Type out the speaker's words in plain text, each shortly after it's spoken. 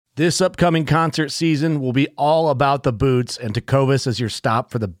This upcoming concert season will be all about the boots, and Tecovas is your stop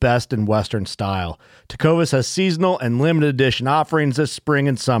for the best in Western style. Tecovas has seasonal and limited edition offerings this spring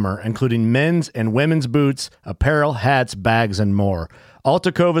and summer, including men's and women's boots, apparel, hats, bags, and more. All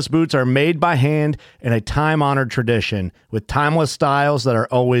Tecovas boots are made by hand in a time-honored tradition with timeless styles that are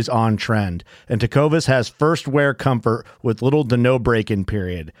always on trend. And Tecovas has first wear comfort with little to no break-in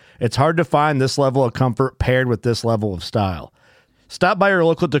period. It's hard to find this level of comfort paired with this level of style. Stop by your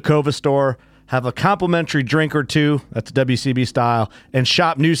local Tecovas store, have a complimentary drink or two, that's WCB style, and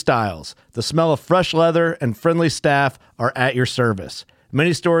shop new styles. The smell of fresh leather and friendly staff are at your service.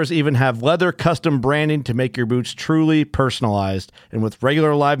 Many stores even have leather custom branding to make your boots truly personalized. And with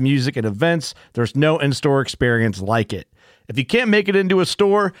regular live music and events, there's no in-store experience like it. If you can't make it into a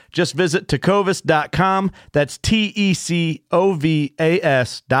store, just visit tecovas.com. That's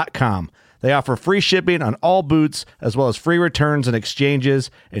TECOVAS.com. They offer free shipping on all boots, as well as free returns and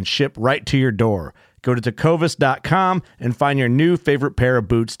exchanges, and ship right to your door. Go to tecovas.com and find your new favorite pair of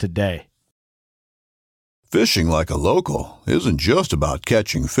boots today. Fishing like a local isn't just about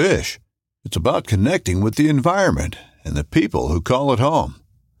catching fish. It's about connecting with the environment and the people who call it home.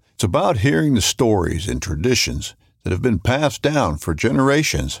 It's about hearing the stories and traditions that have been passed down for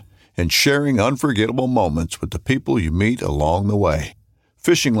generations and sharing unforgettable moments with the people you meet along the way.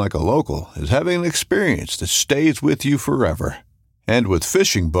 Fishing like a local is having an experience that stays with you forever. And with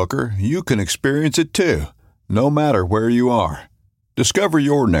Fishing Booker, you can experience it too, no matter where you are. Discover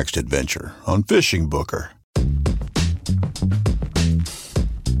your next adventure on Fishing Booker.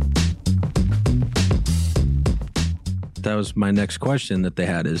 That was my next question that they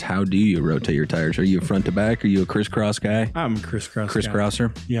had is, how do you rotate your tires? Are you a front to back? Are you a crisscross guy? I'm a crisscross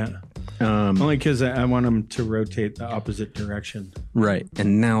Crisscrosser? Yeah. Only because I want them to rotate the opposite direction. Right.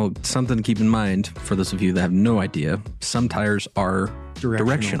 And now something to keep in mind for those of you that have no idea, some tires are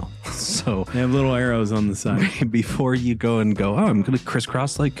directional. So they have little arrows on the side. Before you go, I'm going to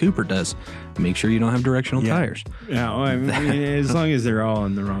crisscross like Cooper does, make sure you don't have directional tires. Yeah, well, I mean, as long as they're all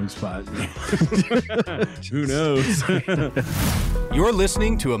in the wrong spot. Who knows? You're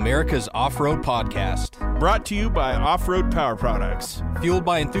listening to America's Off-Road Podcast. Brought to you by Off-Road Power Products. Fueled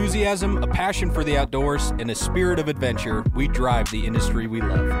by enthusiasm, a passion for the outdoors, and a spirit of adventure, we drive the industry we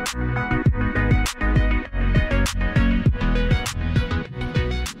love.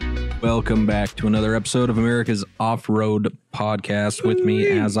 Welcome back to another episode of America's Off-Road Podcast. With me,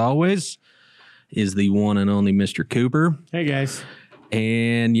 as always, is the one and only Mr. Cooper. Hey, guys.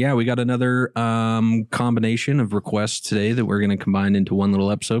 And yeah, we got another combination of requests today that we're going to combine into one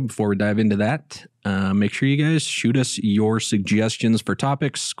little episode. Before we dive into that, make sure you guys shoot us your suggestions for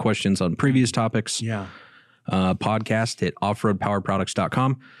topics, questions on previous topics. Yeah. Podcast at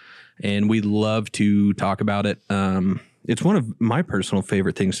offroadpowerproducts.com. And we'd love to talk about it. It's one of my personal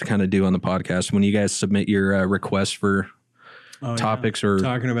favorite things to kind of do on the podcast when you guys submit your requests for topics or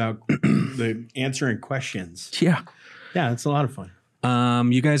talking about the answering questions. Yeah. Yeah, it's a lot of fun.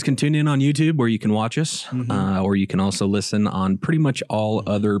 You guys can tune in on YouTube where you can watch us, or you can also listen on pretty much all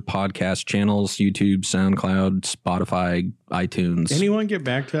other podcast channels, YouTube, SoundCloud, Spotify, iTunes. Anyone get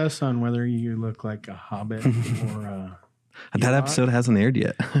back to us on whether you look like a hobbit or that episode hasn't aired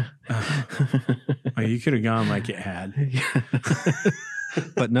yet. Oh, you could have gone like it had.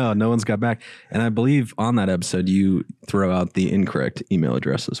 But no one's got back. And I believe on that episode, you throw out the incorrect email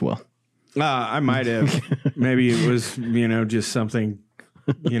address as well. I might have. Maybe it was, just something,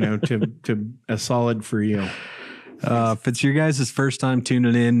 to a solid for you. If it's your guys' first time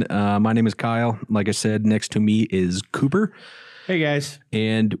tuning in, my name is Kyle. Like I said, next to me is Cooper. Hey, guys.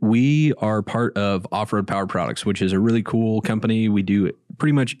 And we are part of Off-Road Power Products, which is a really cool company. We do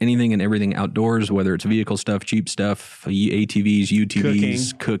pretty much anything and everything outdoors, whether it's vehicle stuff, Jeep stuff, ATVs,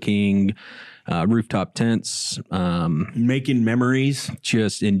 UTVs, cooking rooftop tents. Making memories.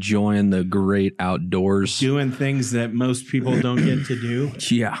 Just enjoying the great outdoors. Doing things that most people don't get to do.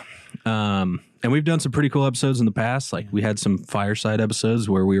 Yeah. And we've done some pretty cool episodes in the past. Like we had some fireside episodes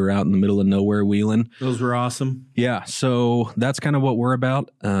where we were out in the middle of nowhere wheeling. Those were awesome. Yeah. So that's kind of what we're about.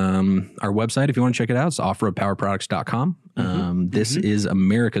 Our website, if you want to check it out, it's offroadpowerproducts.com. This is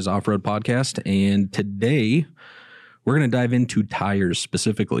America's Off-Road Podcast. And today we're going to dive into tires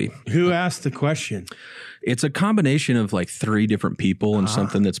specifically. Who asked the question? It's a combination of like 3 different people and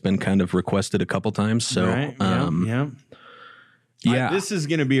something that's been kind of requested a couple times. So, right. Yeah. This is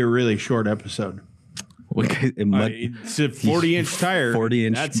going to be a really short episode. It's a 40-inch tire.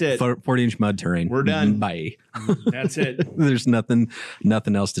 40-inch. That's it. 40-inch mud terrain. We're done. Bye. That's it. There's nothing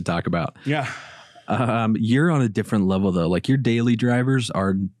else to talk about. Yeah. You're on a different level though. Like your daily drivers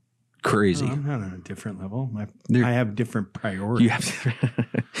are crazy. I'm not on a different level. They're- I have different priorities. You have to,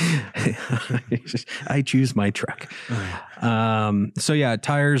 I choose my truck. So yeah,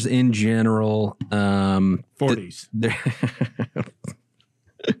 tires in general. 40s.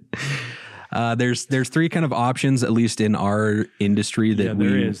 There's three kind of options, at least in our industry, that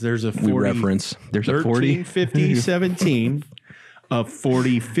there is. There's a 40, we reference. There's a 13, 40, 50, 17, a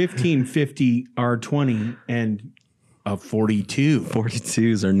 40, 15, 50 R20, and a 42.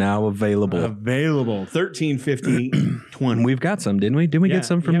 42s are now available. Available. 13, 50, 20. We've got some, didn't we? Did we get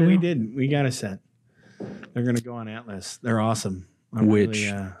some from Yeah, now? we did. We got a set. They're going to go on Atlas. They're awesome. Which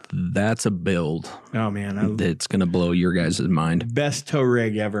that's a build oh man, that's going to blow your guys' mind. best tow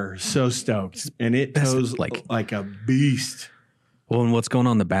rig ever. So stoked. And it tows like a beast. Well, and what's going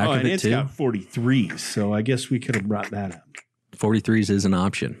on the back of and it it's too? got 43s. So I guess we could have brought that up. 43s is an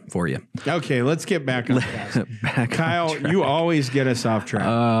option for you. Okay, let's get back on task. Kyle, you always get us off track.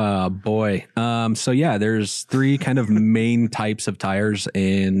 Oh boy. So yeah, there's three kind of main types of tires,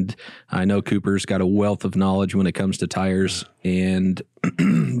 and I know Cooper's got a wealth of knowledge when it comes to tires. And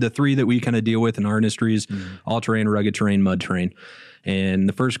the three that we kind of deal with in our industry is all-terrain, rugged terrain, mud terrain. And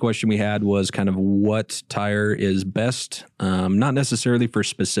the first question we had was kind of what tire is best, not necessarily for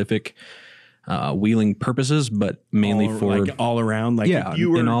specific wheeling purposes, but mainly for all around. Like yeah, if you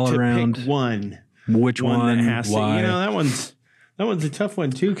were and all to around. pick one which one, that has why. to, you know, that one's a tough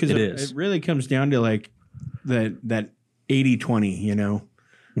one too, because it really comes down to like that 80-20, you know.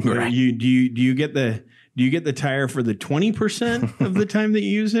 Right. Do you get the tire for the 20% of the time that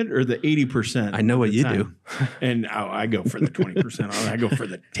you use it, or the 80%? I know what you do. And I go for the 20%. I go for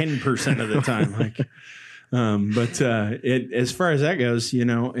the 10% of the time. Like, but as far as that goes, you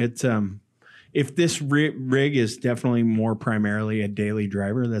know, it's if this rig is definitely more primarily a daily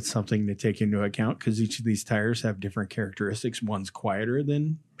driver, that's something to take into account, because each of these tires have different characteristics. One's quieter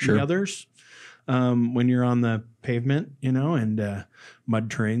than the others when you're on the pavement, you know, and mud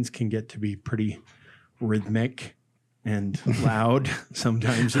terrains can get to be pretty rhythmic and loud.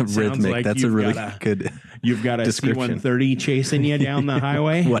 Sometimes it sounds like that's a really good you've got a C-130 chasing you down the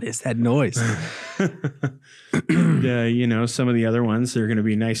highway. What is that noise? And, you know, some of the other ones, they're going to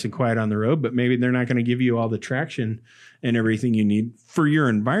be nice and quiet on the road, but maybe they're not going to give you all the traction and everything you need for your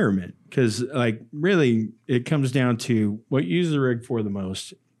environment. Because, like, really, it comes down to what you use the rig for the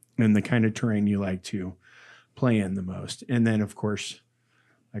most and the kind of terrain you like to play in the most. And then, of course,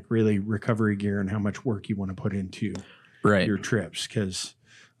 like really recovery gear and how much work you want to put into your trips. Because,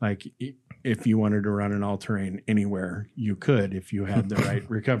 like, if you wanted to run an all-terrain anywhere, you could if you had the right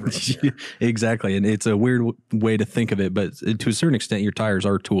recovery gear. Exactly. And it's a weird way to think of it, but to a certain extent, your tires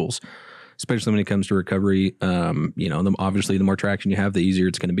are tools, especially when it comes to recovery. You know, obviously, the more traction you have, the easier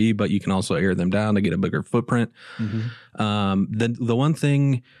it's going to be, but you can also air them down to get a bigger footprint. The one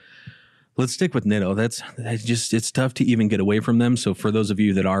thing... Let's stick with Nitto. That's just, it's tough to even get away from them. So for those of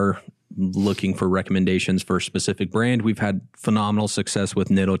you that are looking for recommendations for a specific brand, we've had phenomenal success with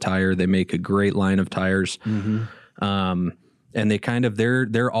Nitto Tire. They make a great line of tires. And they kind of,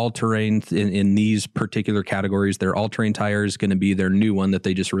 they're all-terrain in these particular categories. Their all-terrain tire is going to be their new one that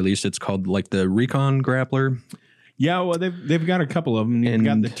they just released. It's called like the Recon Grappler. Yeah, well, they've got a couple of them. You've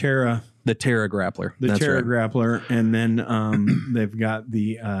got the Terra. The Terra Grappler. The Terra Grappler. And then they've got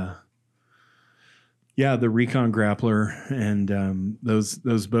the Recon Grappler, and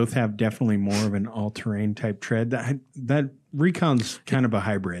those both have definitely more of an all-terrain type tread. That Recon's kind of a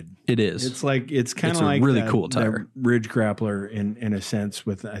hybrid. It is. It's kind of like a really cool tire. The Ridge Grappler in a sense,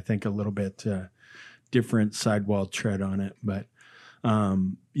 with I think a little bit different sidewall tread on it. But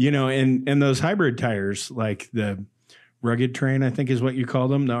you know, and those hybrid tires, like the Rugged Terrain, I think is what you call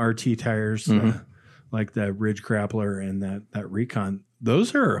them, the RT tires, like the Ridge Grappler and that Recon.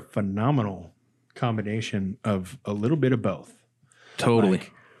 Those are a phenomenal combination of a little bit of both. Totally.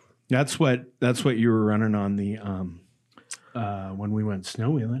 Like, that's what you were running on the when we went snow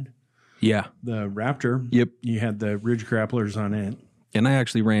wheeling. Yeah. The Raptor. Yep. You had the Ridge Grapplers on it. And I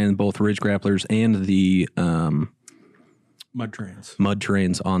actually ran both Ridge Grapplers and the mud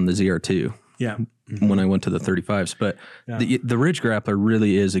terrains on the ZR2. Yeah. When I went to the 35s, but the Ridge Grappler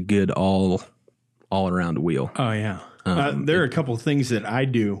really is a good all around wheel. Oh yeah. There are a couple of things that I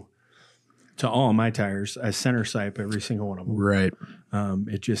do to all my tires. I center sipe every single one of them. Right.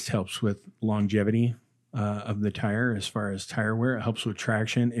 It just helps with longevity of the tire as far as tire wear. It helps with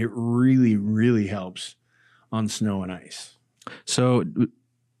traction. It really, really helps on snow and ice. So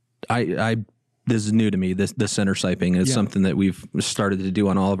I this is new to me. The center siping is something that we've started to do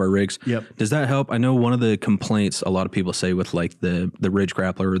on all of our rigs. Yep. Does that help? I know one of the complaints a lot of people say with like the Ridge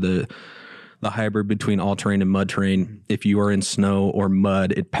Grappler or the the hybrid between all-terrain and mud terrain. If you are in snow or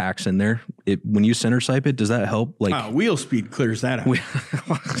mud, it packs in there. When you center sipe it, does that help? Like wheel speed clears that out.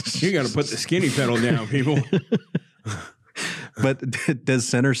 You got to put the skinny pedal down, people. But does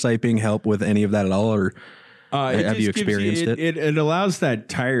center siping help with any of that at all, or have you experienced it? It allows that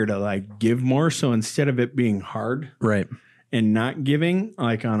tire to like give more. So instead of it being hard, right, and not giving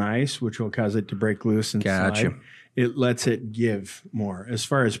like on ice, which will cause it to break loose and slide, it lets it give more. As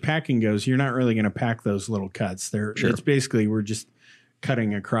far as packing goes, you're not really going to pack those little cuts. It's basically we're just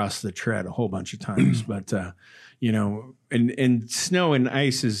cutting across the tread a whole bunch of times. But and snow and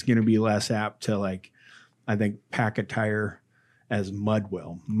ice is going to be less apt to like, I think, pack a tire as mud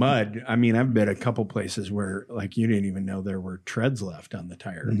will. Mud, I mean, I've been a couple places where like you didn't even know there were treads left on the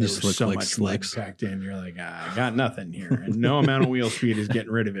tire. There was so much mud packed in. You're like, I got nothing here. And no amount of wheel speed is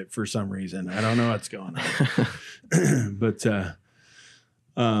getting rid of it for some reason. I don't know what's going on. But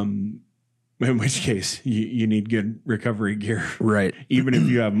in which case you need good recovery gear. Right. Even if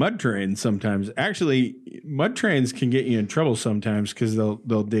you have mud terrain sometimes. Actually, mud terrains can get you in trouble sometimes because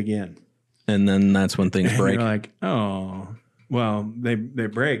they'll dig in. And then that's when things break. You're like, oh, well, they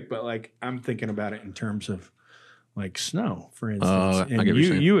break, but like I'm thinking about it in terms of like snow, for instance. And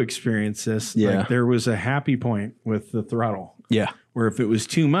you experienced this. Yeah. Like there was a happy point with the throttle. Yeah. Where if it was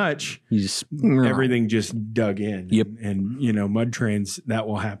too much, everything just dug in. Yep. And mud terrains, that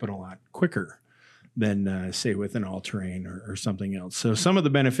will happen a lot quicker than say with an all-terrain or something else. So some of the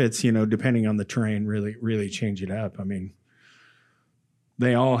benefits, depending on the terrain, really change it up. I mean,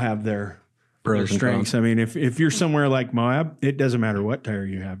 they all have their strengths. I mean, if you're somewhere like Moab, it doesn't matter what tire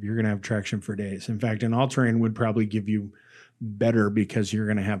you have. You're going to have traction for days. In fact, an all-terrain would probably give you better because you're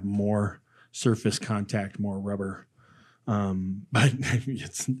going to have more surface contact, more rubber. But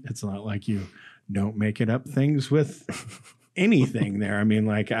it's not like you don't make it up things with anything there. I mean,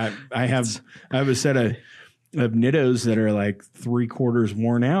 like I have a set of Nittos that are like 3/4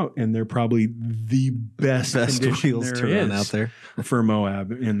 worn out, and they're probably the best wheels to run out there for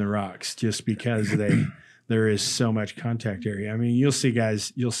Moab in the rocks, just because there is so much contact area. I mean, you'll see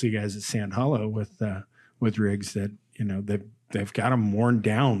guys at Sand Hollow with rigs that they've got them worn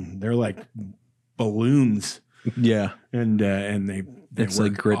down. They're like balloons. Yeah, and they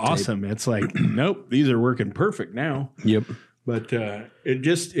work like awesome. It's like nope, these are working perfect now. Yep. But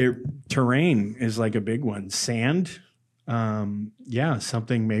terrain is like a big one. Sand,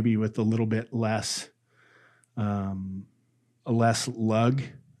 something maybe with a little bit less lug,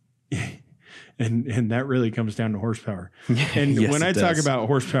 and that really comes down to horsepower. And yes, when I talk about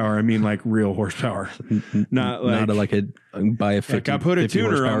horsepower, I mean like real horsepower, not like buy a 50, like I put a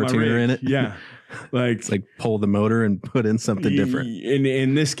tuner on my tuner rig. in it. Yeah, like it's like pull the motor and put in something different.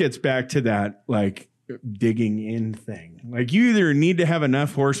 And this gets back to that like digging in thing. Like you either need to have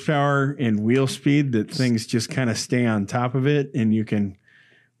enough horsepower and wheel speed that things just kind of stay on top of it and you can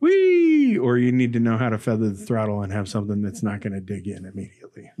whee, or you need to know how to feather the throttle and have something that's not going to dig in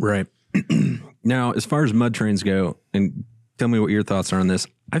immediately. Right. Now, as far as mud terrains go, and tell me what your thoughts are on this.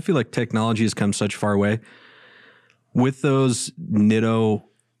 I feel like technology has come such far away with those Nitto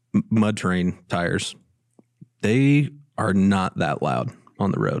mud terrain tires. They are not that loud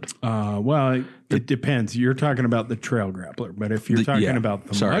on the road. Well, it depends. You're talking about the trail grappler, but if you're talking about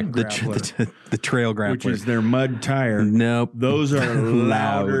the mud grappler, the trail grappler, which is their mud tire, nope, those are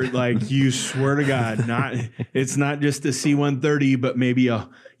louder. Like you swear to God, it's not just a C-130, but maybe a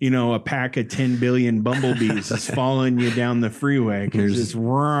pack of 10 billion bumblebees is following you down the freeway because it's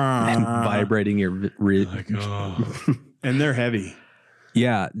vibrating your rib. Like, oh. And they're heavy.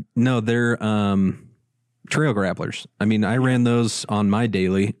 Yeah, no, they're trail grapplers. I mean, I ran those on my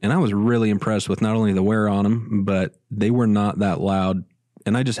daily, and I was really impressed with not only the wear on them, but they were not that loud.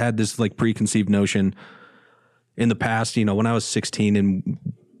 And I just had this like preconceived notion in the past, when I was 16 and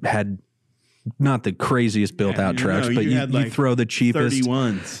had not the craziest built out trucks, but you throw the cheapest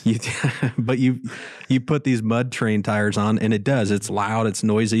 31s. But you put these mud terrain tires on, and it does. It's loud, it's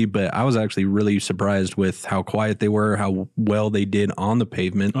noisy, but I was actually really surprised with how quiet they were, how well they did on the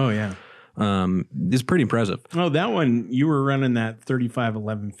pavement. Oh yeah. It's pretty impressive. Oh, that one, you were running that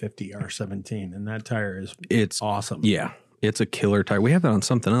 35-1150 R17, and that tire it's awesome. Yeah, it's a killer tire. We have that on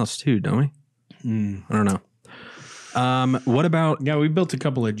something else too, don't we? I don't know. What about? Yeah, we built a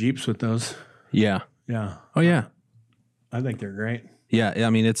couple of Jeeps with those. Yeah. Yeah. Oh yeah. I think they're great. Yeah. I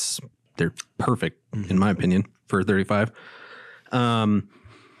mean, they're perfect in my opinion for 35. Mud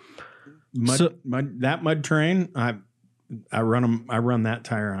mud terrain. I run that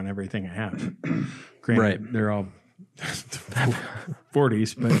tire on everything I have. Granted, right. They're all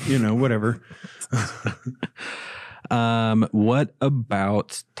 40s, but whatever. What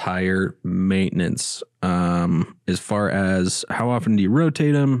about tire maintenance? As far as how often do you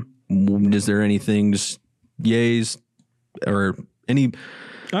rotate them? Is there anything, just yays or any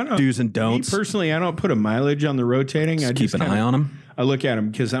do's and don'ts? Me personally, I don't put a mileage on the rotating. I Keep an eye on them. I look at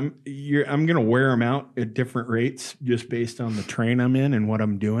them because I'm going to wear them out at different rates just based on the terrain I'm in and what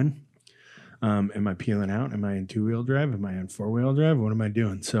I'm doing. Am I peeling out? Am I in 2-wheel drive? Am I in 4-wheel drive? What am I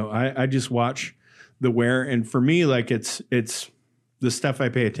doing? So I just watch the wear. And for me, like it's the stuff I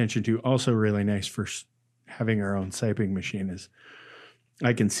pay attention to. Also really nice for having our own siping machine is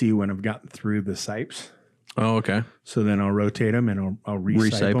I can see when I've gotten through the sipes. Oh, okay. So then I'll rotate them and I'll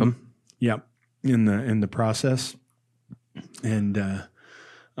re-sipe them. Yep. In the process. And,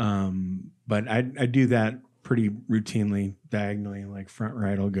 but I do that pretty routinely, diagonally, like front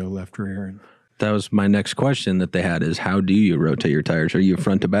right will go left rear. And that was my next question that they had is how do you rotate your tires? Are you a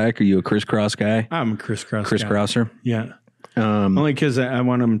front to back? Are you a crisscross guy? I'm a crisscross Crisscrosser? guy. Yeah. Only because I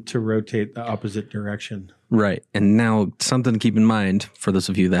want them to rotate the opposite direction. Right. And now something to keep in mind for those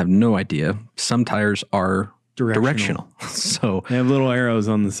of you that have no idea, some tires are directional. So they have little arrows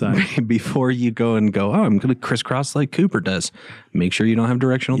on the side. Before you go, I'm going to crisscross like Cooper does, make sure you don't have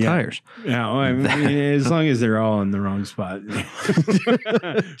directional tires. Yeah. Well, I mean, as long as they're all in the wrong spot.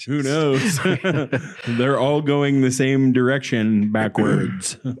 Who knows? They're all going the same direction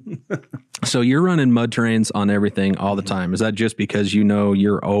backwards. So you're running mud terrains on everything all the time. Is that just because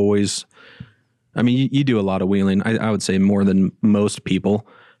you're always, I mean, you do a lot of wheeling. I would say more than most people.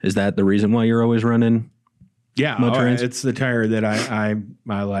 Is that the reason why you're always running? Yeah, it's the tire that I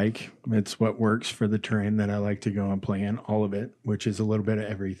like. It's what works for the terrain that I like to go and play in, all of it, which is a little bit of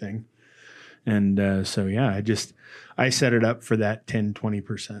everything. And so, yeah, I set it up for that 10,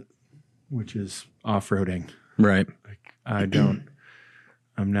 20%, which is off-roading. Right. Like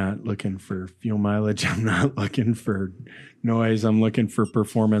I'm not looking for fuel mileage. I'm not looking for noise. I'm looking for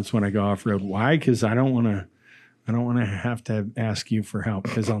performance when I go off-road. Why? Because I don't want to have to ask you for help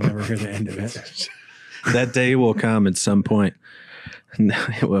because I'll never hear the end of it. That day will come at some point.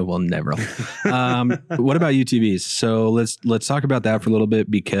 It will never. What about UTVs? So let's talk about that for a little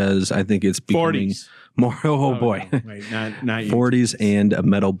bit because I think it's becoming 40s. More. Oh boy, no. Wait, not 40s and a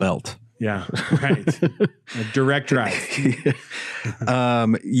metal belt. Yeah, right. A direct drive.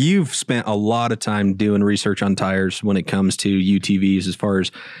 You've spent a lot of time doing research on tires when it comes to UTVs, as far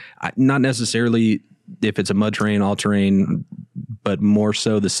as not necessarily if it's a mud terrain, all terrain, but more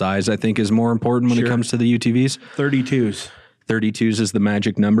so the size, I think, is more important when it comes to the UTVs. 32s. 32s is the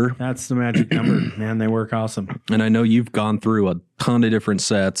magic number. That's the magic number. Man, they work awesome. And I know you've gone through a ton of different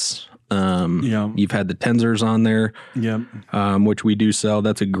sets. You've had the Tensors on there, which we do sell.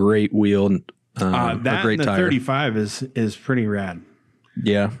 That's a great wheel. That a great and the tire. 35 is pretty rad.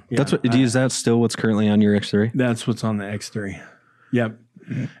 Yeah. That's what. Is that still what's currently on your X3? That's what's on the X3. Yep.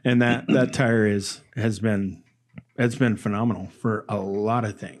 And that tire has been phenomenal for a lot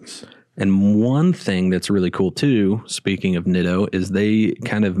of things. And one thing that's really cool too, speaking of Nitto, is they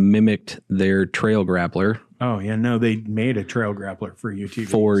kind of mimicked their trail grappler. Oh yeah, no, they made a trail grappler for UTVs.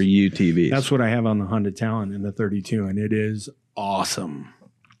 For UTVs. That's what I have on the Honda Talon in the 32, and it is awesome.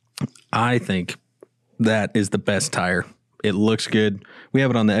 I think that is the best tire. It looks good. We have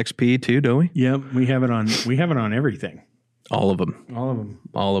it on the XP too, don't we? Yep, we have it on everything. All of them.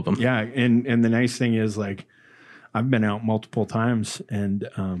 All of them. Yeah, and the nice thing is, like, I've been out multiple times, and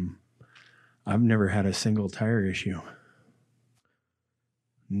I've never had a single tire issue.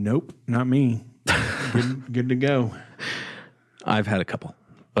 Nope, not me. Good to go. I've had a couple,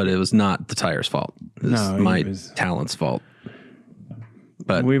 but it was not the tire's fault. It was my Talon's fault.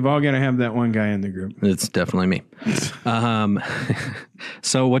 But we've all got to have that one guy in the group. It's definitely me.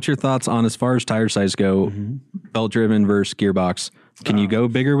 So what's your thoughts on, as far as tire size go, belt driven versus gearbox? Can you go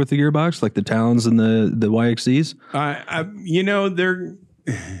bigger with the gearbox, like the Talons and the YXZs? They're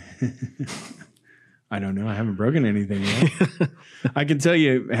I don't know. I haven't broken anything yet. I can tell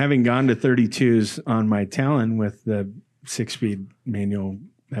you, having gone to 32s on my Talon with the 6-speed manual,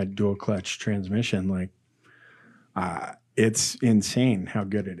 that dual clutch transmission, like, it's insane how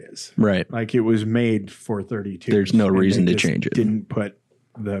good it is. Right. Like, it was made for 32s. There's no reason to change it. Didn't put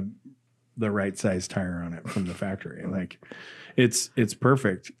the right size tire on it from the factory. Like, it's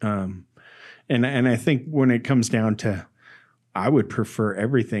perfect. And I think when it comes down to, I would prefer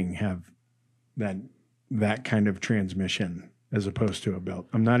everything have that kind of transmission as opposed to a belt.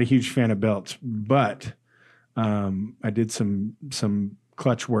 I'm not a huge fan of belts, but I did some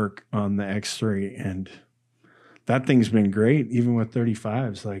clutch work on the X3, and that thing's been great, even with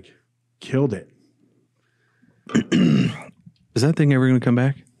 35s. Like, killed it. Is that thing ever going to come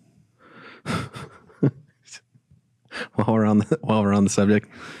back? while we're on the subject.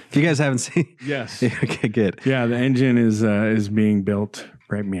 If you guys haven't seen, Yes. okay, good. Yeah, the engine is being built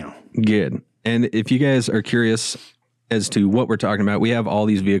right now. Good. And if you guys are curious as to what we're talking about, we have all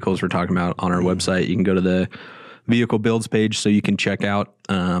these vehicles we're talking about on our website. You can go to the vehicle builds page so you can check out,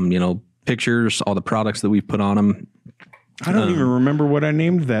 pictures, all the products that we've put on them. I don't even remember what I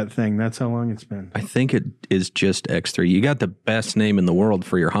named that thing. That's how long it's been. I think it is just X3. You got the best name in the world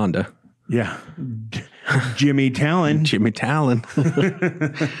for your Honda. Yeah. Jimmy Talon. Jimmy Talon.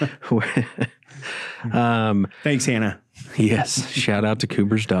 Thanks, Hannah. Yes. Shout out to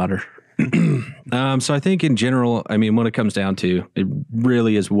Cooper's daughter. So I think in general, I mean, when it comes down to, it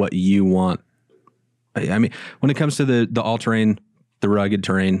really is what you want. I mean, when it comes to the all-terrain, the rugged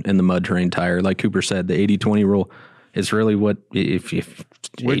terrain, and the mud terrain tire, like Cooper said, the 80-20 rule is really what,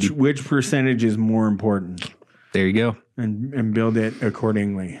 Which percentage is more important? There you go. And build it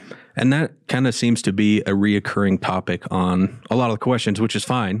accordingly. And that kind of seems to be a reoccurring topic on a lot of the questions, which is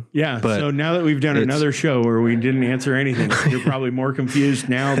fine. Yeah. But so now that we've done another show where we didn't answer anything, you're probably more confused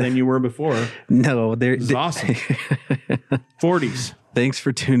now than you were before. No, It's awesome. 40s. Thanks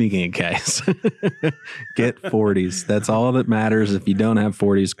for tuning in, guys. Get 40s. That's all that matters. If you don't have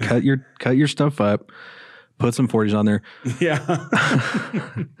 40s, cut your stuff up. Put some 40s on there. Yeah.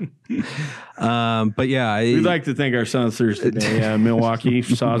 But yeah, We'd like to thank our sponsors today, Milwaukee,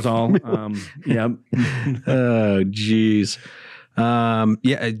 Sawzall. Yep. Oh, geez.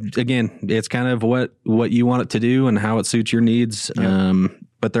 Yeah, again, it's kind of what you want it to do and how it suits your needs. Yep.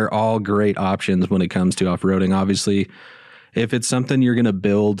 But they're all great options when it comes to off-roading. Obviously, if it's something you're going to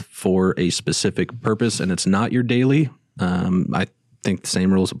build for a specific purpose and it's not your daily, I think the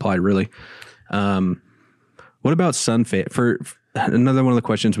same rules apply, really. What about Sunfan? For another one of the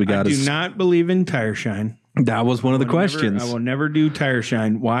questions we got I do not believe in tire shine. That was one of the questions. I will never do tire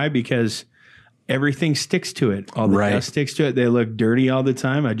shine. Why? Because everything sticks to it. All the dust sticks to it. They look dirty all the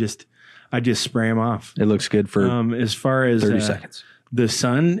time. I just spray them off. It looks good for as far as 30 seconds. The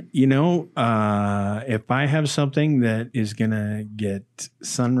sun, if I have something that is going to get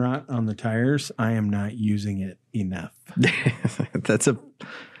sun rot on the tires, I am not using it enough. That's a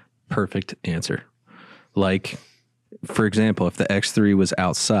perfect answer. Like, for example, if the X3 was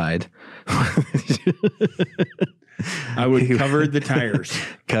outside, I would cover the tires.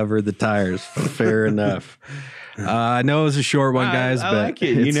 Cover the tires. Fair enough. I know it was a short one, guys, I but like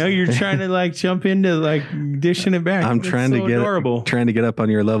it. You're trying to jump into dishing it back. I'm trying to get up on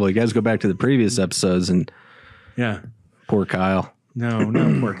your level. You guys go back to the previous episodes and poor Kyle. No,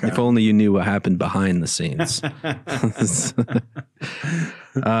 poor Kyle. If only you knew what happened behind the scenes.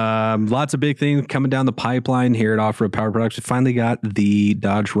 Lots of big things coming down the pipeline here at Off-Road Power Products. We finally got the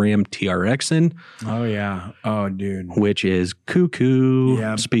Dodge Ram TRX in. Oh, yeah. Oh, dude. Which is cuckoo.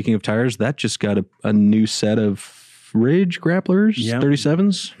 Yep. Speaking of tires, that just got a new set of Ridge grapplers,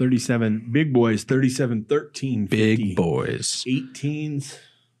 37s. 37. Big boys, 37, 13, 50. Big boys. 18s.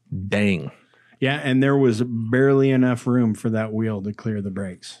 Dang. Yeah, and there was barely enough room for that wheel to clear the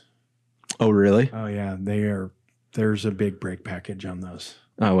brakes. Oh, really? Oh, yeah. There's a big brake package on those.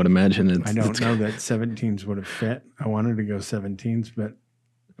 I would imagine I don't know that 17s would have fit. I wanted to go 17s, but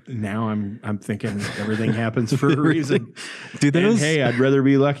now I'm thinking everything happens for a reason. Hey, I'd rather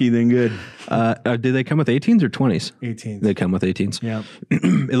be lucky than good. Do they come with 18s or 20s? 18s. They come with 18s. Yeah.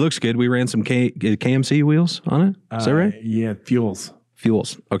 It looks good. We ran some KMC wheels on it. Is that right? Yeah, fuels.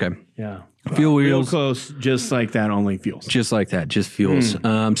 Okay. Yeah. Fuel wheels. Real close, just like that, only fuels. Just like that, just fuels.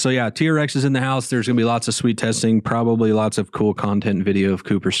 So yeah, TRX is in the house. There's going to be lots of sweet testing, probably lots of cool content and video of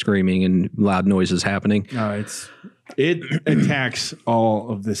Cooper screaming and loud noises happening. It attacks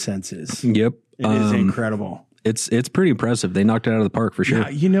all of the senses. Yep. It is incredible. It's pretty impressive. They knocked it out of the park for sure. Yeah,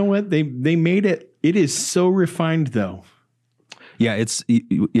 you know what? They made it. It is so refined though. Yeah,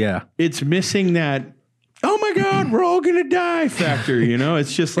 it's missing that, oh my God, we're all going to die factor.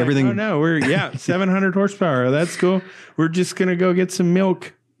 It's just like, everything. Oh no, we're 700 horsepower. That's cool. We're just going to go get some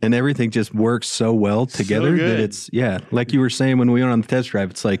milk. And everything just works so well together that it's, like you were saying when we went on the test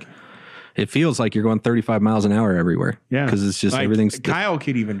drive, it's like, it feels like you're going 35 miles an hour everywhere. Yeah. Because it's just everything's. Kyle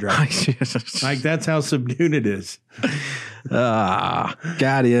could even drive. That's how subdued it is. Got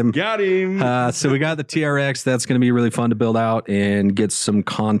him. So we got the TRX. That's going to be really fun to build out and get some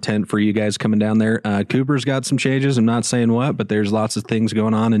content for you guys coming down there. Cooper's got some changes. I'm not saying what, but there's lots of things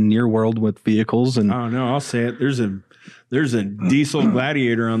going on in your world with vehicles. And oh no, I'll say it. There's a diesel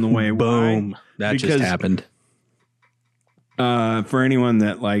Gladiator on the way. Boom. Why? That just happened. For anyone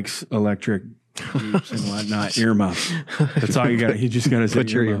that likes electric Jeeps and whatnot, earmuffs. That's all you got. You just got to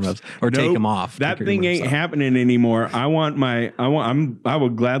Put your earmuffs or take them off. That thing ain't happening anymore. I will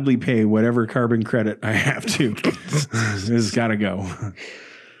gladly pay whatever carbon credit I have to. This has got to go.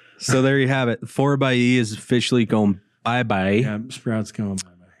 So there you have it. 4xe is officially going bye-bye. Yeah, Sprout's going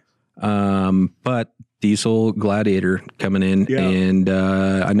bye-bye. But Diesel Gladiator coming in, and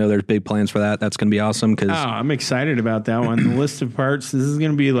I know there's big plans for that. That's going to be awesome. I'm excited about that one. The list of parts. This is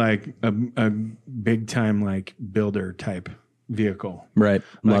going to be like a big time like builder type vehicle, right?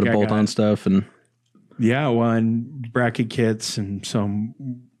 A lot of bolt-on stuff and bracket kits, and some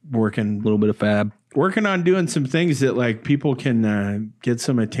a little bit of fab. Working on doing some things that like people can get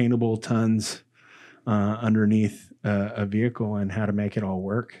some attainable tons underneath a vehicle and how to make it all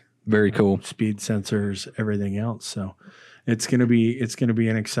work. Very cool. Speed sensors, everything else. So it's gonna be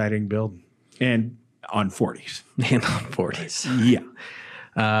an exciting build, and on 40s. And on 40s.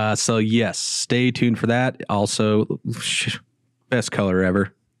 Yeah. So yes, stay tuned for that. Also, best color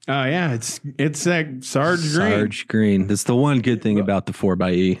ever. Oh yeah, it's that Sarge green. Sarge green. That's the one good thing about the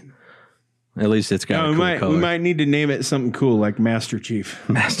 4xe. At least it's got a cool color. We might need to name it something cool like Master Chief.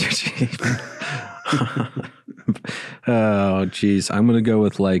 Master Chief. Oh, geez. I'm going to go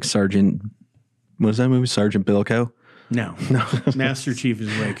with like Sergeant. What was that movie? Sergeant Bilko? No. Master Chief is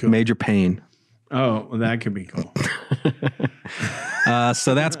way cool. Major Payne. Oh, well, that could be cool.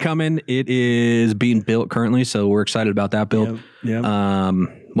 So that's coming. It is being built currently, so we're excited about that build. Yep.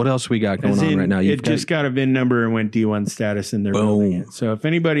 What else we got going on right now? It just got a VIN number and went D1 status, and they're building it. So if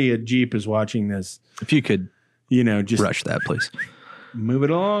anybody at Jeep is watching this, if you could, just rush that, please. Move it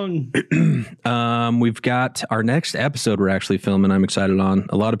along. We've got our next episode we're actually filming. I'm excited on.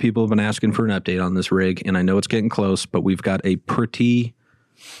 A lot of people have been asking for an update on this rig, and I know it's getting close, but we've got a pretty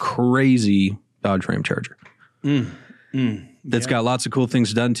crazy Dodge Ram Charger. That's got lots of cool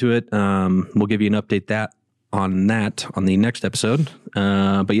things done to it. We'll give you an update on the next episode.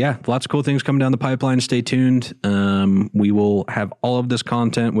 But yeah, lots of cool things coming down the pipeline. Stay tuned. We will have all of this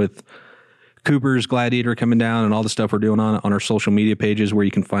content with Cooper's Gladiator coming down and all the stuff we're doing on our social media pages, where you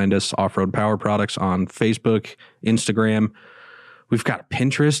can find us, Off-Road Power Products, on Facebook, Instagram. We've got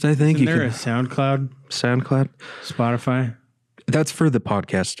Pinterest, I think. Isn't there a SoundCloud? Spotify? That's for the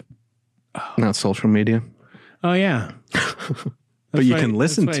podcast, not social media. Oh, yeah. But you can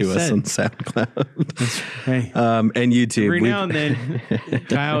listen to us on SoundCloud. Hey. And YouTube. Every now and then,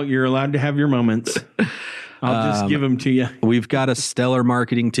 Kyle, you're allowed to have your moments. I'll just give them to you. We've got a stellar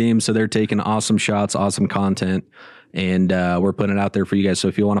marketing team, so they're taking awesome shots, awesome content, and we're putting it out there for you guys. So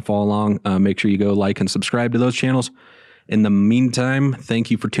if you want to follow along, make sure you go like and subscribe to those channels. In the meantime, thank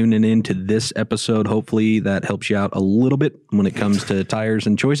you for tuning in to this episode. Hopefully that helps you out a little bit when it comes to tires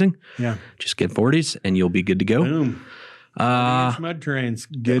and choicing. Yeah. Just get 40s and you'll be good to go. Boom. Mud terrains.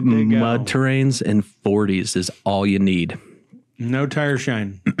 Good to go. Mud terrains and 40s is all you need. No tire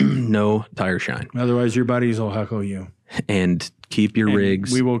shine. No tire shine. Otherwise, your buddies will heckle you. And keep your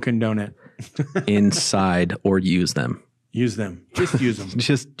rigs. We will condone it. inside or use them. Use them. Just use them.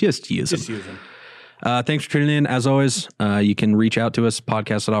 Just use them. Just use them. Thanks for tuning in. As always, you can reach out to us,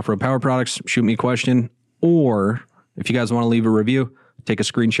 podcast at Off-Road Power Products, shoot me a question, or if you guys want to leave a review, take a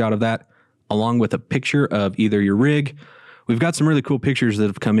screenshot of that along with a picture of either your rig. We've got some really cool pictures that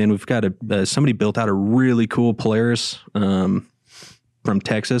have come in. We've got somebody built out a really cool Polaris from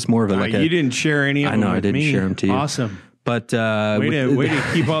Texas, more of a you didn't share any of them. I know, I didn't share them to you. Awesome. But way to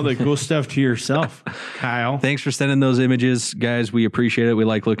keep all the cool stuff to yourself, Kyle. Thanks for sending those images, guys. We appreciate it. We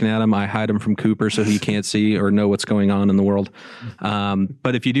like looking at them. I hide them from Cooper so he can't see or know what's going on in the world.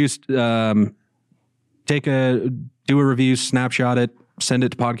 But if you do do a review, snapshot it, send it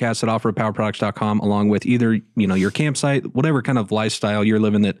to podcast at offroadpowerproducts.com along with either your campsite, whatever kind of lifestyle you're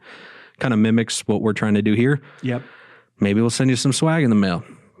living that kind of mimics what we're trying to do here. Yep. Maybe we'll send you some swag in the mail.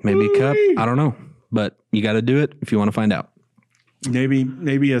 Maybe a cup. I don't know. But you got to do it if you want to find out. Maybe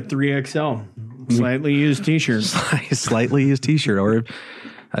a 3XL, slightly used T-shirt. Slightly used T-shirt. Or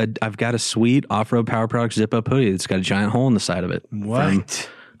I've got a sweet Off-Road Power Products zip-up hoodie. It's got a giant hole in the side of it. What?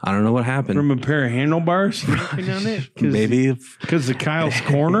 I don't know what happened. From a pair of handlebars on it? Maybe. Because of Kyle's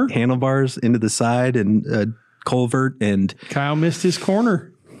corner? Handlebars into the side and culvert. And Kyle missed his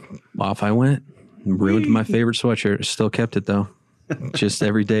corner. Off I went. Ruined my favorite sweatshirt. Still kept it, though. Just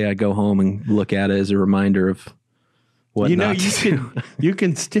every day I go home and look at it as a reminder of what you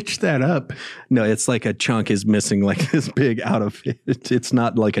can stitch that up. No, it's like a chunk is missing like this big out of it. It's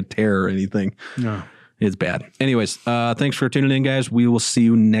not like a tear or anything. No. It's bad. Anyways, thanks for tuning in, guys. We will see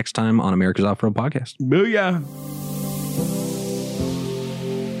you next time on America's Off-Road Podcast. Booyah.